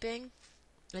sleeping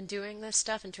and doing this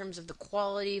stuff in terms of the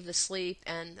quality of the sleep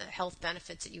and the health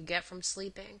benefits that you get from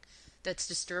sleeping that's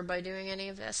disturbed by doing any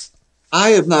of this? I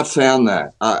have not found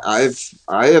that. I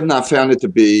have not found it to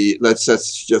be, let's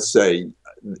just say,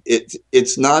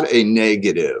 it's not a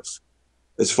negative.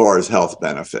 as far as health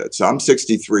benefits. I'm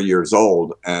 63 years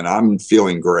old and I'm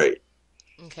feeling great.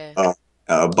 Okay.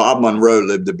 Bob Monroe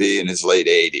lived to be in his late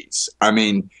 80s. I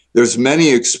mean, there's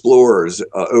many explorers,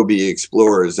 OBE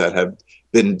explorers, that have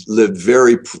lived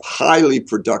very highly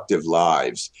productive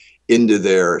lives into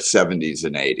their 70s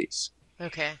and 80s.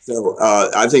 Okay. So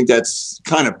I think that's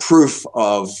kind of proof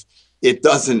of it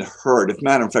doesn't hurt. As a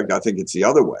matter of fact, I think it's the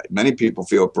other way. Many people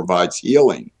feel it provides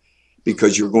healing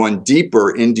because you're going deeper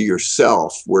into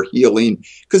yourself where healing,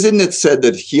 because isn't it said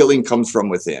that healing comes from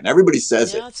within? Everybody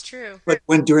says it. Yeah, that's true. But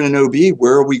when during an OB,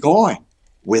 where are we going?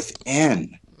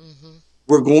 Within.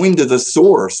 We're going to the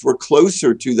source. We're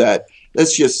closer to that.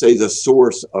 Let's just say the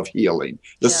source of healing,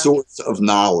 the source of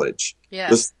knowledge,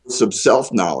 the source of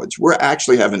self-knowledge. We're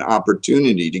actually have an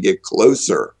opportunity to get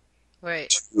closer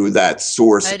to that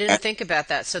source. I didn't think about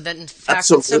that. So then, in fact,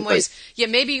 in some ways,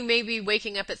 maybe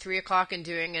waking up at 3:00 and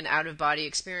doing an out-of-body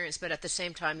experience, but at the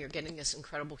same time, you're getting this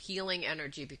incredible healing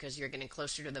energy because you're getting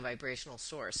closer to the vibrational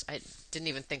source. I didn't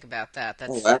even think about that.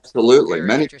 That's absolutely.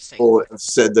 Many people have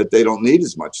said that they don't need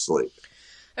as much sleep.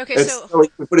 Okay,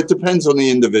 but it depends on the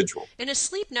individual. And is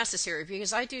sleep necessary?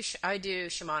 Because I do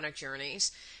shamanic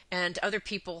journeys, and other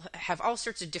people have all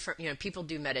sorts of different. People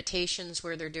do meditations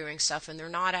where they're doing stuff, and they're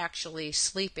not actually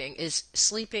sleeping. Is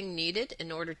sleeping needed in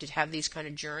order to have these kind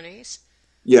of journeys?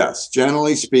 Yes,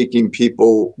 generally speaking,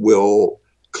 people will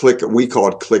click. We call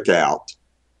it click out.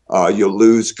 You'll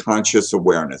lose conscious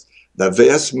awareness. The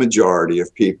vast majority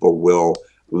of people will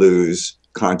lose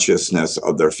consciousness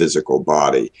of their physical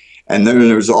body. And then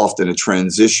there's often a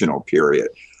transitional period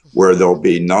where there'll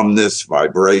be numbness,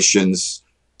 vibrations,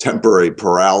 temporary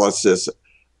paralysis,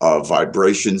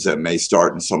 vibrations that may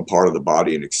start in some part of the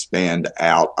body and expand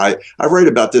out. I write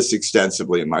about this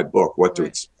extensively in my book, What to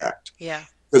Expect. Yeah.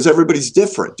 Because everybody's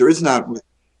different.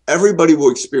 Everybody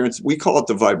will experience, we call it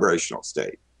the vibrational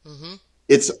state.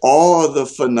 It's all of the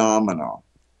phenomena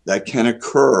that can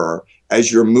occur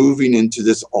as you're moving into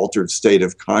this altered state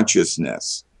of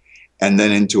consciousness and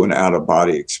then into an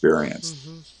out-of-body experience.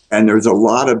 And there's a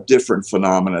lot of different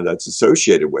phenomena that's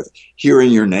associated with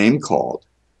hearing your name called,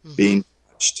 being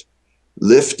touched,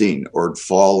 lifting or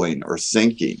falling or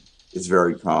sinking is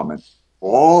very common.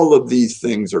 All of these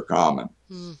things are common.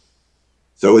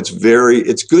 So it's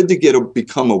good to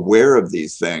become aware of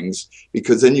these things,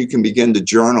 because then you can begin to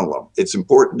journal them. It's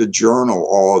important to journal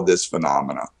all of this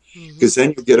phenomena, because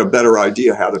then you get a better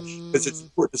idea because it's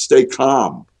important to stay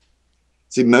calm.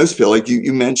 See, most people, like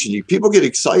you mentioned, people get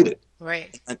excited.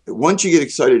 Right. And once you get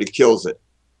excited, it kills it.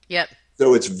 Yep.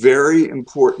 So it's very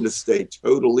important to stay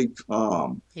totally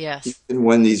calm. Yes. Even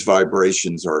when these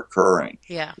vibrations are occurring.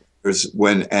 Yeah.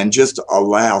 And just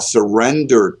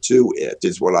surrender to it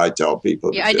is what I tell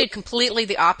people. Yeah, I did completely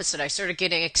the opposite. I started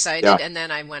getting excited and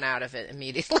then I went out of it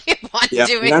immediately upon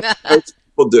doing that. Most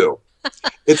people do.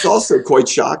 It's also quite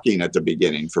shocking at the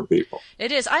beginning for people.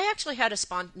 It is. I actually had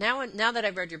now that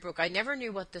I've read your book, I never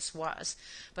knew what this was,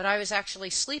 but I was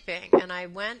actually sleeping and I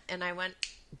went,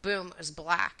 boom, it was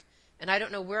black. And I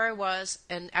don't know where I was,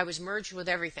 and I was merged with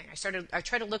everything. I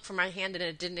tried to look for my hand and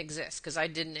it didn't exist because I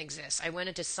didn't exist. I went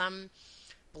into some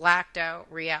blacked out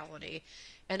reality.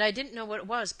 And I didn't know what it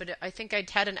was, but I think I'd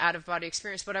had an out-of-body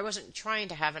experience, but I wasn't trying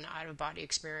to have an out-of-body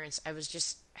experience. I was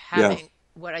just having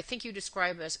what I think you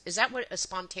describe as, is that what a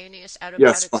spontaneous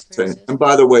out-of-body experience is? And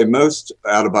by the way, most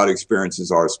out-of-body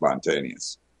experiences are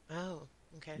spontaneous. Oh,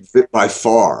 okay. By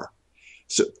far.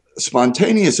 So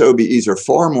spontaneous OBEs are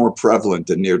far more prevalent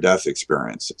than near-death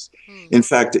experiences. In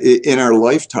fact, in our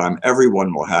lifetime,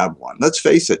 everyone will have one. Let's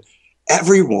face it,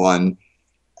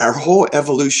 our whole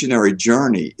evolutionary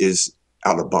journey is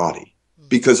out of body,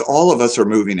 because all of us are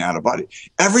moving out of body.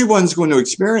 Everyone's going to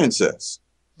experience this.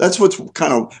 That's what's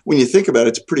kind of, when you think about it,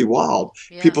 it's pretty wild.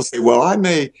 Yeah. People say, well, I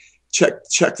may check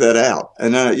that out.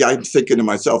 And I'm thinking to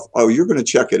myself, oh, you're going to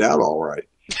check it out all right,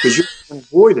 because you're going to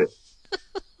avoid it.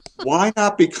 Why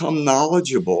not become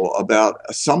knowledgeable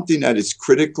about something that is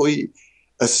critically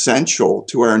essential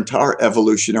to our entire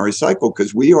evolutionary cycle?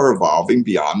 Because we are evolving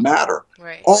beyond matter.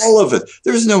 Right. All of it.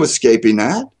 There's no escaping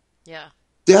that. Yeah.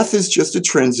 Death is just a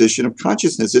transition of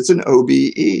consciousness. It's an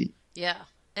OBE. Yeah.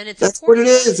 And that's what it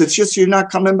is. It's just you're not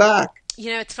coming back.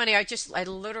 It's funny. I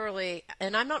literally,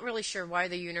 and I'm not really sure why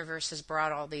the universe has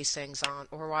brought all these things on,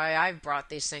 or why I've brought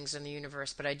these things in the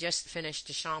universe, but I just finished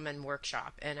a shaman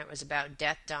workshop, and it was about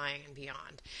death, dying, and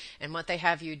beyond. And what they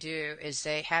have you do is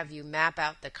they have you map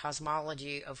out the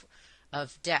cosmology of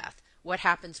death. What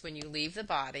happens when you leave the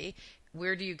body?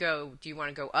 where do you go? Do you want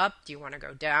to go up? Do you want to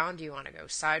go down? Do you want to go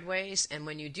sideways? And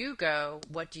when you do go,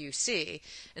 what do you see?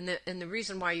 And the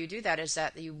reason why you do that is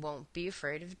that you won't be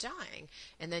afraid of dying.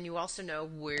 And then you also know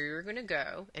where you're going to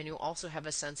go, and you also have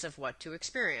a sense of what to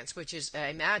experience, which is, I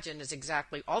imagine, is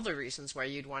exactly all the reasons why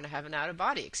you'd want to have an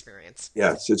out-of-body experience.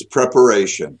 Yes, it's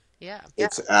preparation. Yeah.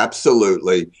 It's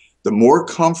absolutely, the more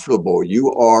comfortable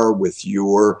you are with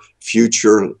your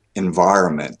future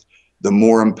environment, the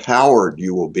more empowered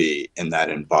you will be in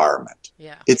that environment.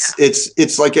 Yeah.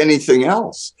 It's like anything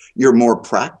else. You're more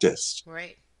practiced.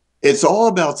 Right. It's all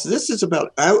about, this is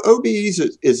about, OBEs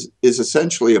is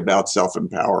essentially about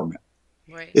self-empowerment.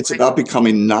 Right. It's about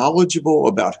becoming knowledgeable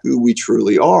about who we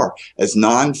truly are as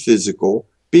non-physical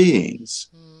beings.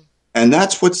 And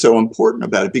that's what's so important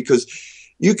about it, because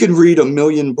you can read a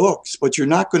million books, but you're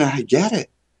not going to get it.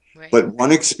 Right. But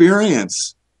one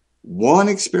experience,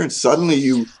 suddenly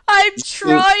you... I'm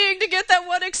trying to get that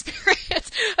one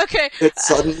experience. Okay.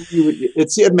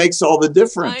 It makes all the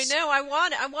difference. I know. I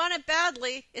want it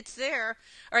badly. It's there.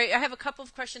 All right. I have a couple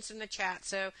of questions in the chat.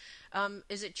 So,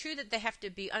 is it true that they have to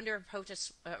be under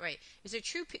hypnosis? Right. Is it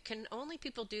true? Can only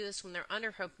people do this when they're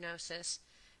under hypnosis?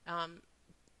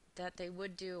 That they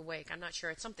would do awake. I'm not sure.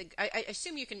 It's something. I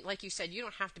assume you can, like you said, you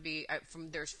don't have to be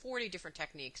there's 40 different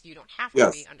techniques. You don't have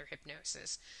to be under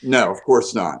hypnosis. No, of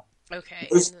course not. Okay.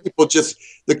 Most people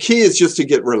the key is just to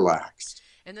get relaxed.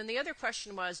 And then the other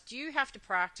question was, do you have to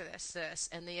practice this?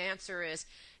 And the answer is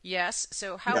yes.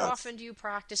 So how often do you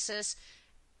practice this?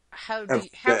 How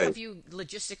have you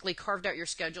logistically carved out your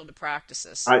schedule to practice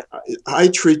this? I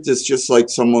treat this just like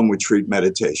someone would treat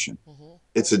meditation.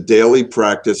 It's a daily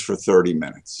practice for 30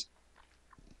 minutes.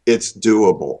 It's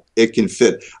doable. It can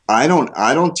fit. I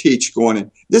don't teach going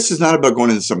in. This is not about going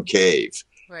into some cave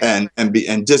and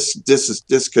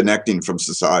disconnecting from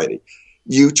society.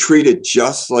 You treat it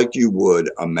just like you would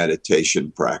a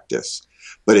meditation practice,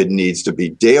 but it needs to be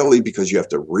daily, because you have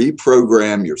to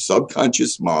reprogram your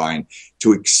subconscious mind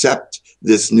to accept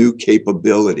this new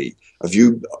capability of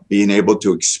you being able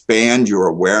to expand your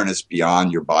awareness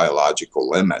beyond your biological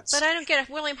limits. But I don't get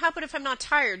it. William, how about if I'm not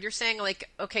tired? You're saying, like,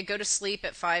 okay, go to sleep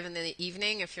at 5 in the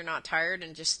evening if you're not tired,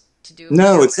 and just to do...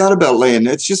 No, it's not about laying.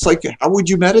 It's just like, how would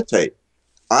you meditate?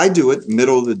 I do it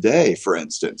middle of the day, for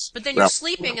instance. But then you're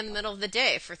sleeping in the middle of the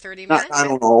day for 30 minutes? I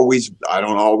don't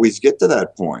always get to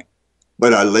that point.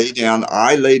 But I lay down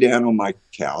on my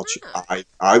couch.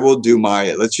 I will do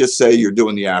let's just say you're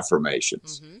doing the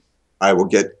affirmations.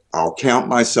 I'll count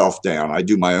myself down. I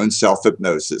do my own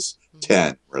self-hypnosis.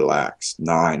 10, relaxed.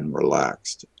 9,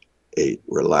 relaxed. 8,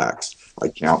 relaxed. I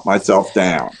count myself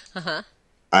down.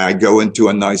 I go into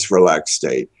a nice relaxed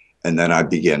state, and then I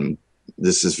begin.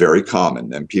 This is very common.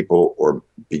 Then people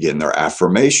begin their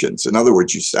affirmations. In other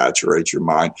words, you saturate your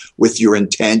mind with your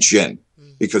intention,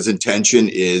 because intention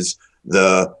is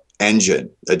the engine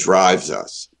that drives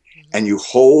us. And you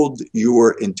hold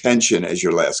your intention as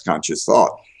your last conscious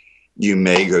thought. You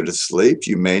may go to sleep,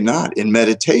 you may not. In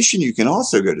meditation, you can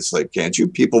also go to sleep, can't you?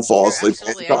 People fall asleep.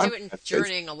 Absolutely. I do it in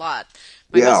journeying a lot.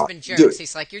 My husband jokes.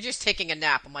 He's like, you're just taking a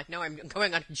nap. I'm like, no, I'm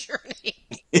going on a journey.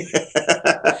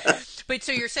 But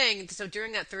so you're saying, so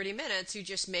during that 30 minutes,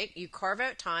 you carve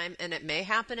out time, and it may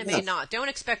happen, it may not. Don't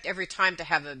expect every time to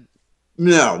have a...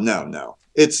 No.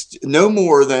 It's no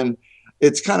more than...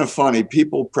 It's kind of funny.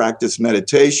 People practice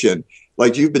meditation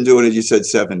like you've been doing it, you said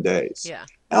 7 days. Yeah.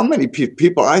 How many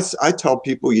people, I tell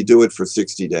people you do it for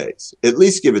 60 days. At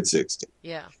least give it 60.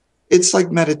 Yeah. It's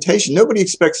like meditation. Nobody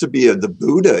expects to be the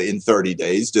Buddha in 30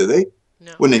 days, do they?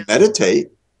 No. When they meditate.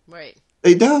 Right.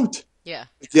 They don't. Yeah.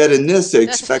 Yet in this, they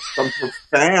expect some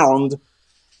profound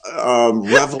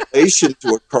revelation to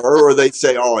occur, or they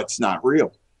say, oh, it's not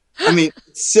real. I mean,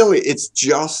 it's silly. It's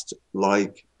just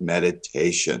like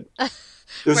meditation.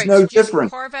 There's no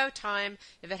difference. Just carve out time.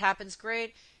 If it happens,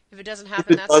 great. If it doesn't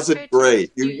happen, that's okay.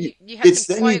 Great. You get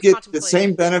the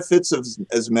same benefits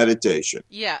as meditation.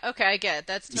 Yeah, okay, I get it.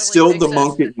 That's totally still the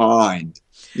monkic mind.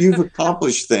 You've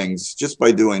accomplished things just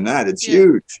by doing that. It's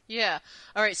huge. Yeah.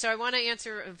 All right, so I want to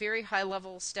answer a very high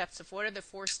level steps of what are the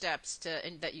 4 steps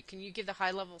can you give the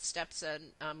high level steps,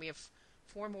 and we have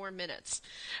 4 more minutes.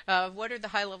 What are the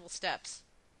high level steps?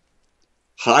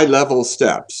 High level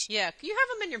steps. Yeah, you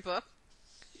have them in your book.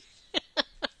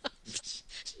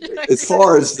 As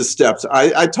far as the steps,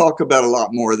 I talk about a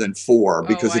lot more than 4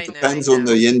 because it depends on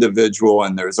the individual,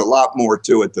 and there's a lot more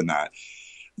to it than that.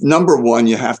 Number 1,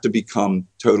 you have to become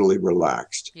totally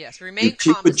relaxed. Yes, remain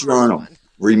calm. Keep a journal.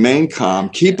 Remain calm.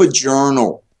 Keep a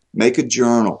journal. Make a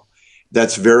journal.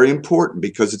 That's very important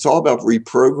because it's all about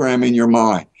reprogramming your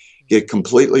mind. Get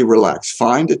completely relaxed.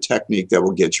 Find a technique that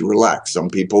will get you relaxed. Some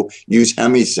people use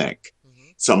hemisync.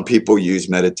 Some people use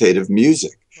meditative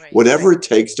music. Right. Whatever it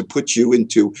takes to put you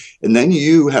into, and then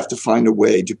you have to find a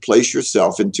way to place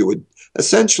yourself into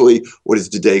essentially what is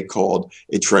today called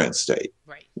a trance state,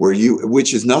 Right.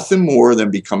 which is nothing more than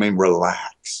becoming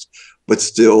relaxed, but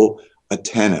still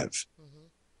attentive,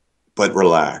 but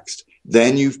relaxed.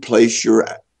 Then you place your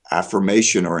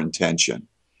affirmation or intention,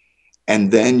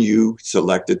 and then you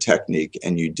select a technique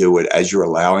and you do it as you're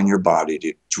allowing your body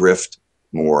to drift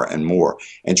more and more,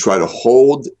 and try to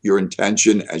hold your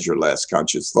intention as your last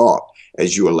conscious thought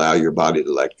as you allow your body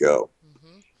to let go.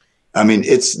 I mean,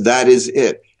 that is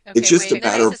it. Okay, it's just wait. a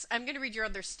matter of, I'm going to read your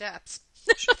other steps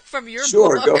from your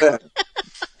sure, book. go ahead.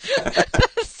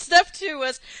 Step 2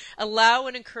 was allow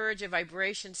and encourage a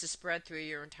vibrations to spread through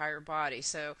your entire body.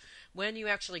 So when you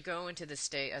actually go into this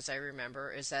state, as I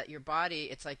remember, is that your body,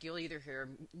 it's like you'll either hear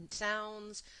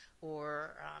sounds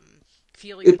or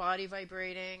feel your body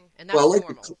vibrating, and that's Well,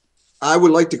 normal. I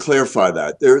would like to clarify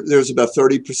that. There's about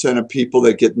 30% of people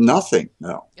that get nothing.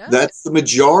 No, Oh. that's the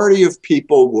majority of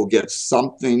people will get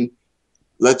something.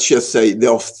 Let's just say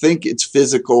they'll think it's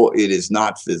physical. It is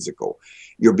not physical.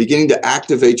 You're beginning to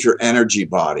activate your energy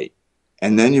body.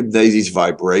 And then these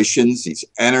vibrations, these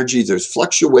energies, there's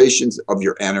fluctuations of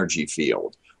your energy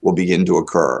field will begin to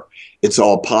occur. It's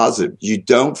all positive. You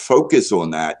don't focus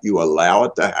on that. You allow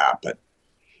it to happen.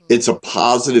 It's a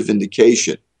positive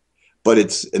indication. But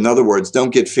it's, in other words,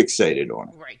 don't get fixated on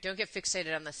it. Right. Don't get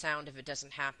fixated on the sound if it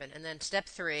doesn't happen. And then step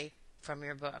 3 from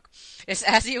your book is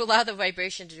as you allow the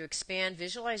vibration to expand,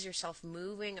 visualize yourself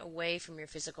moving away from your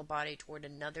physical body toward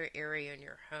another area in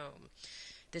your home.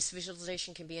 This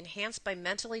visualization can be enhanced by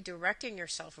mentally directing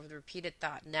yourself with repeated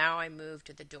thought, now I move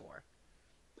to the door.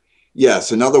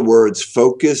 Yes, in other words,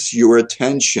 focus your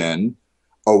attention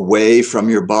away from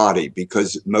your body,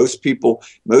 because most people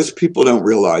don't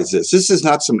realize this. This is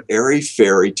not some airy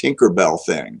fairy Tinkerbell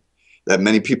thing that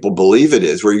many people believe it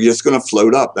is, where you're just going to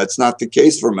float up. That's not the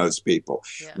case for most people.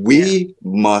 Yeah. We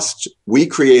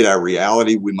create our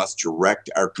reality. We must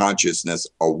direct our consciousness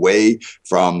away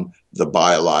from the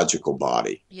biological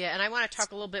body. Yeah, and I want to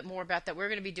talk a little bit more about that. We're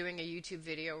going to be doing a YouTube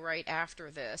video right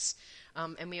after this,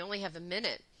 and we only have a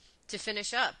minute to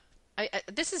finish up.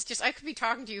 This is just, I could be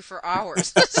talking to you for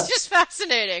hours. This is just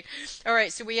fascinating. All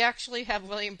right, so we actually have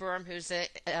William Buhlman, who's the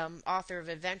author of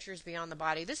Adventures Beyond the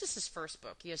Body. This is his first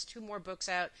book. He has 2 more books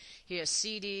out. He has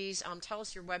CDs. Tell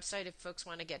us your website if folks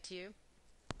want to get to you.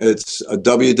 It's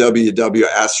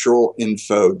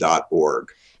www.astralinfo.org.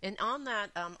 And on that,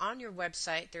 on your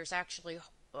website, there's actually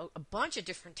a bunch of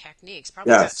different techniques,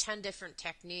 probably about 10 different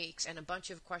techniques, and a bunch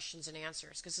of questions and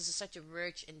answers, because this is such a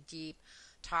rich and deep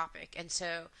topic. And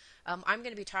so I'm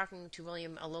going to be talking to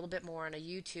William a little bit more on a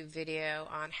YouTube video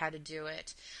on how to do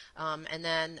it. And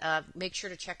then make sure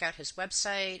to check out his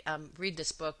website, read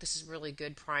this book. This is a really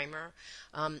good primer.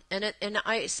 And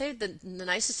I say the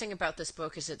nicest thing about this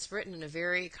book is it's written in a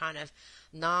very kind of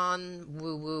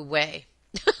non-woo-woo way.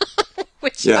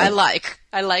 Which I like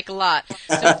a lot.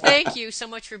 So thank you so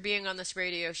much for being on this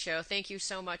radio show. Thank you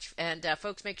so much. And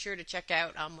folks, make sure to check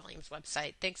out William's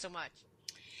website. Thanks so much.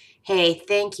 Hey,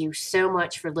 thank you so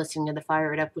much for listening to the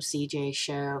Fire It Up with CJ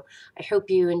show. I hope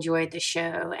you enjoyed the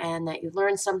show and that you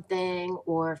learned something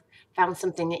or found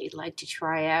something that you'd like to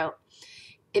try out.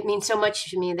 It means so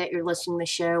much to me that you're listening to the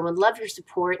show, and would love your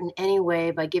support in any way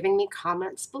by giving me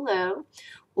comments below,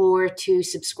 or to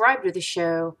subscribe to the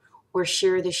show or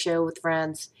share the show with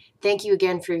friends. Thank you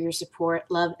again for your support.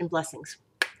 Love and blessings.